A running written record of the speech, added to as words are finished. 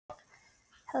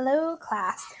Hello,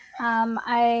 class.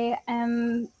 I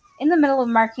am in the middle of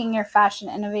marking your fashion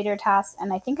innovator task,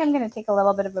 and I think I'm going to take a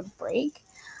little bit of a break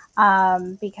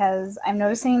because I'm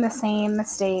noticing the same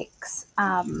mistakes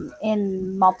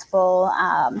in multiple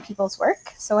people's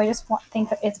work. So I just think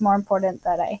that it's more important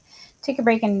that I take a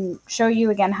break and show you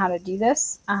again how to do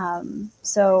this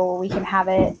so we can have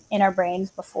it in our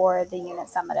brains before the unit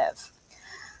summative.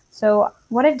 So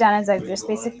what I've done is I've just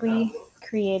basically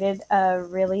created a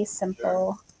really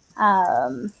simple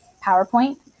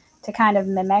PowerPoint to kind of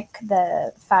mimic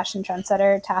the fashion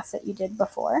trendsetter task that you did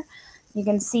before. You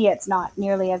can see it's not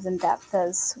nearly as in-depth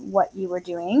as what you were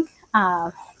doing,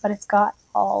 but it's got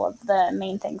all of the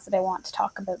main things that I want to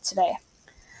talk about today.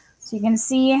 So you can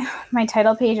see my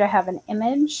title page, I have an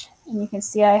image, and you can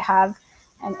see I have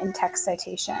an in-text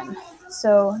citation.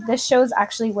 So this shows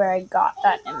actually where I got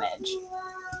that image.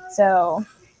 So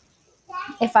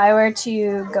if I were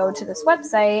to go to this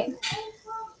website,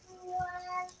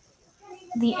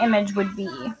 the image would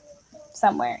be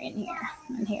somewhere in here,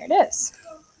 and here it is.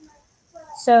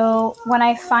 So when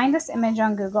I find this image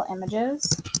on Google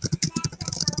Images,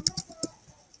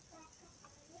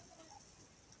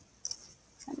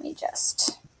 let me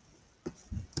just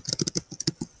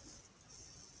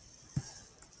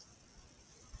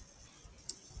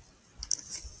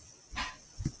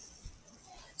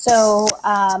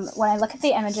when I look at the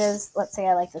images, let's say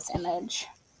I like this image.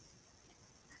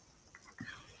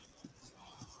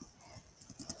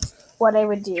 What I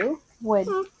would do would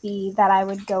be that I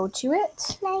would go to it.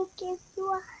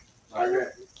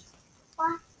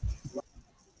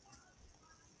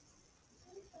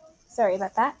 Sorry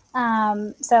about that.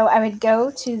 So I would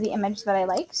go to the image that I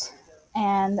liked,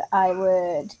 and I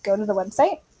would go to the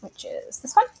website, which is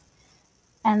this one,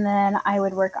 and then I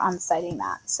would work on citing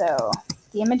that. So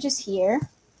the image is here.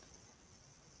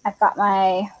 I've got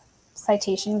my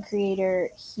citation creator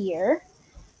here.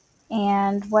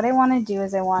 And what I want to do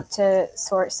is I want to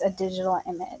source a digital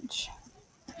image.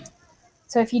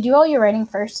 So if you do all your writing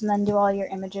first and then do all your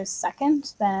images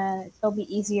second, then it'll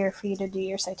be easier for you to do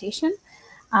your citation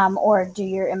or do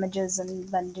your images and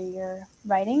then do your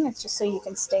writing. It's just so you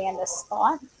can stay in this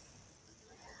spot.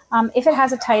 If it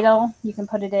has a title, you can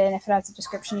put it in. If it has a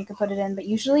description, you can put it in. But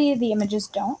usually the images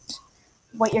don't.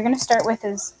 What you're going to start with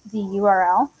is the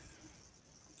URL.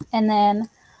 And then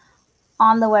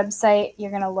on the website, you're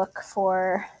going to look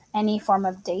for any form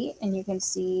of date. And you can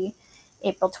see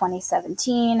April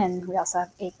 2017. And we also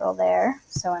have April there.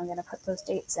 So I'm going to put those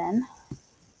dates in.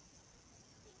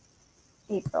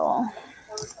 April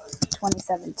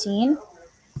 2017.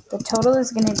 The title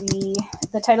is going to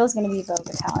be Vogue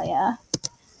Italia,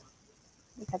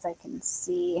 because I can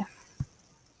see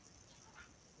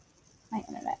my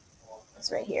internet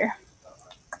is right here.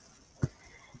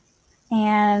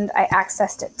 And I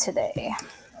accessed it today.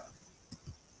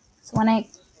 So when I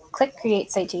click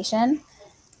Create Citation,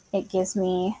 it gives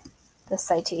me the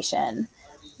citation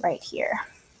right here.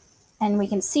 And we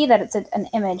can see that it's an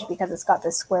image because it's got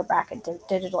this square bracket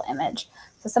digital image.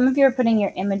 So some of you are putting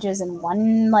your images in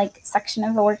one section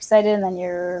of the works cited and then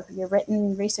your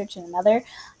written research in another.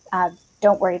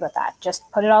 Don't worry about that.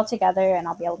 Just put it all together and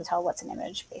I'll be able to tell what's an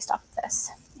image based off of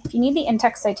this. If you need the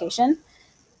in-text citation,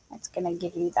 it's going to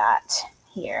give you that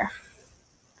here.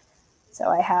 So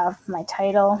I have my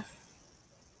title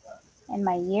and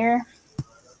my year,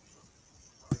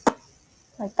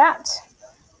 like that.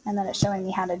 And then it's showing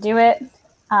me how to do it.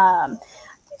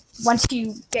 Once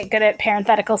you get good at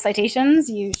parenthetical citations,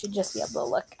 you should just be able to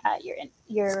look at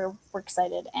your works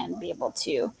cited and be able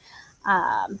to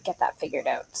get that figured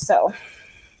out. So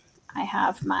I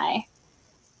have my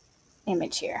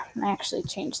image here. And I actually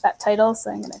changed that title,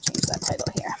 so I'm going to change that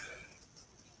title here.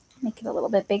 Make it a little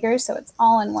bit bigger so it's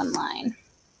all in one line.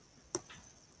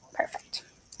 Perfect.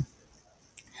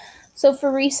 So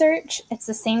for research, it's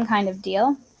the same kind of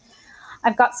deal.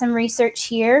 I've got some research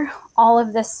here. All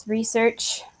of this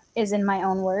research is in my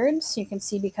own words. So you can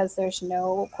see because there's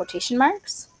no quotation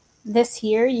marks. This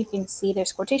here, you can see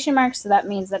there's quotation marks, so that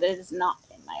means that it is not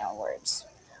in my own words,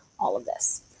 all of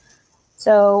this.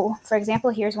 So for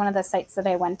example, here's one of the sites that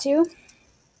I went to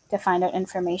find out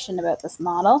information about this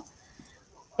model.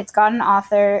 It's got an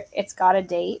author, it's got a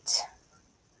date,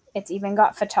 it's even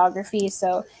got photography.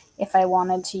 So if I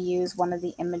wanted to use one of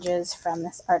the images from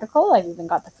this article, I've even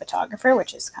got the photographer,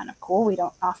 which is kind of cool. We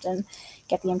don't often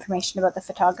get the information about the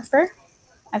photographer.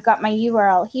 I've got my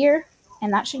URL here,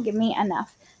 and that should give me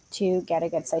enough to get a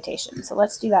good citation. So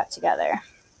let's do that together.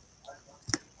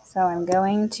 So I'm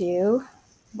going to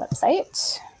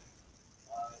website.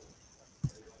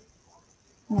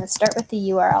 I'm going to start with the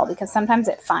URL because sometimes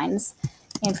it finds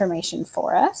information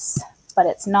for us. but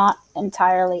it's not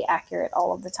entirely accurate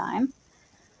all of the time.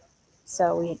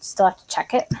 So we still have to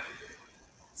check it.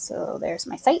 So there's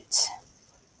my site.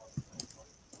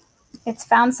 It's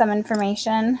found some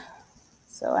information.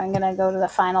 So I'm going to go to the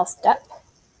final step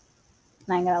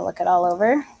and I'm going to look it all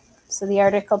over. So the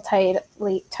article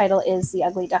title is The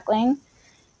Ugly Duckling.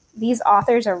 These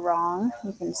authors are wrong.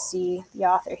 You can see the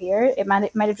author here. It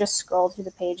might have just scrolled through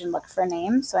the page and looked for a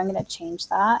name. So I'm going to change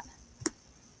that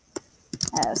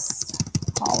as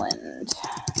Holland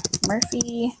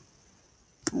Murphy.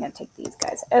 I'm going to take these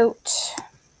guys out.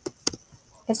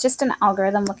 It's just an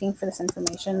algorithm looking for this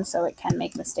information, so it can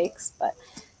make mistakes, but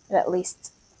it at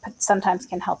least sometimes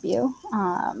can help you.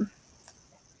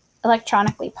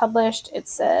 Electronically published, it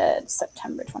said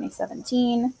September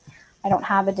 2017. I don't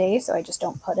have a day, so I just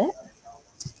don't put it.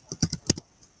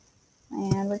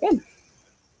 And we're good.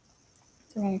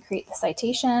 So we're going to create the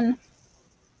citation.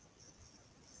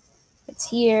 It's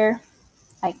here.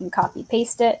 I can copy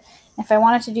paste it. If I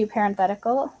wanted to do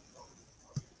parenthetical,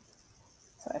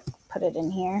 so I put it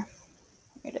in here.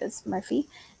 Here it is, Murphy.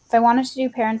 If I wanted to do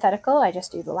parenthetical, I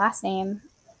just do the last name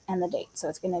and the date. So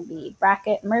it's going to be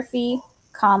bracket Murphy,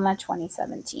 comma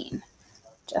 2017,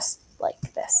 just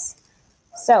like this.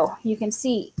 So you can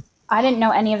see I didn't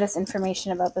know any of this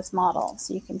information about this model.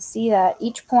 So you can see that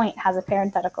each point has a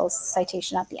parenthetical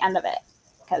citation at the end of it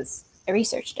because I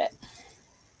researched it.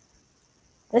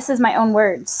 This is my own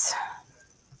words,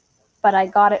 but I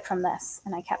got it from this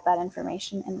and I kept that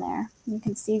information in there. You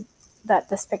can see that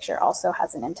this picture also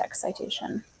has an in-text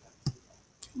citation.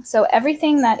 So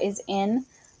everything that is in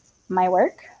my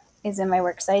work is in my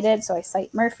works cited. So I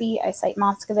cite Murphy, I cite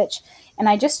Moscovich, and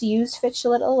I just used Fitch a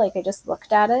little, like I just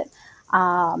looked at it.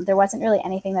 There wasn't really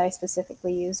anything that I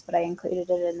specifically used, but I included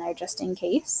it in there just in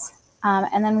case.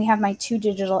 And then we have my 2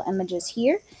 digital images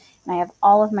here, and I have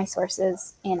all of my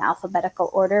sources in alphabetical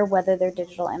order, whether they're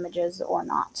digital images or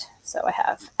not. So I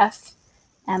have F,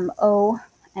 M, O,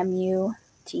 M, U,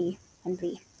 T, and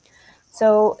V.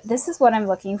 So this is what I'm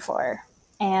looking for,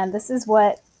 and this is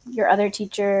what your other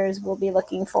teachers will be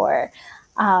looking for.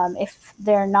 If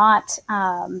they're not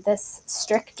this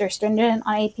strict or stringent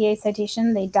on APA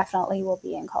citation, they definitely will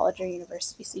be in college or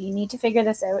university. So you need to figure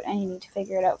this out, and you need to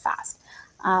figure it out fast.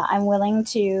 I'm willing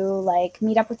to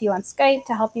meet up with you on Skype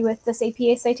to help you with this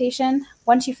APA citation.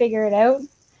 Once you figure it out,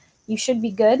 you should be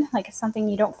good. It's something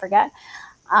you don't forget.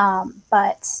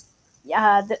 But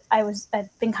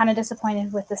I've been kind of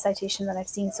disappointed with the citation that I've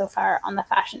seen so far on the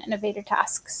Fashion Innovator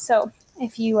tasks. So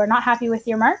if you are not happy with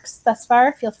your marks thus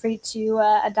far, feel free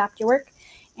to adapt your work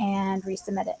and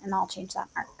resubmit it, and I'll change that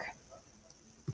mark.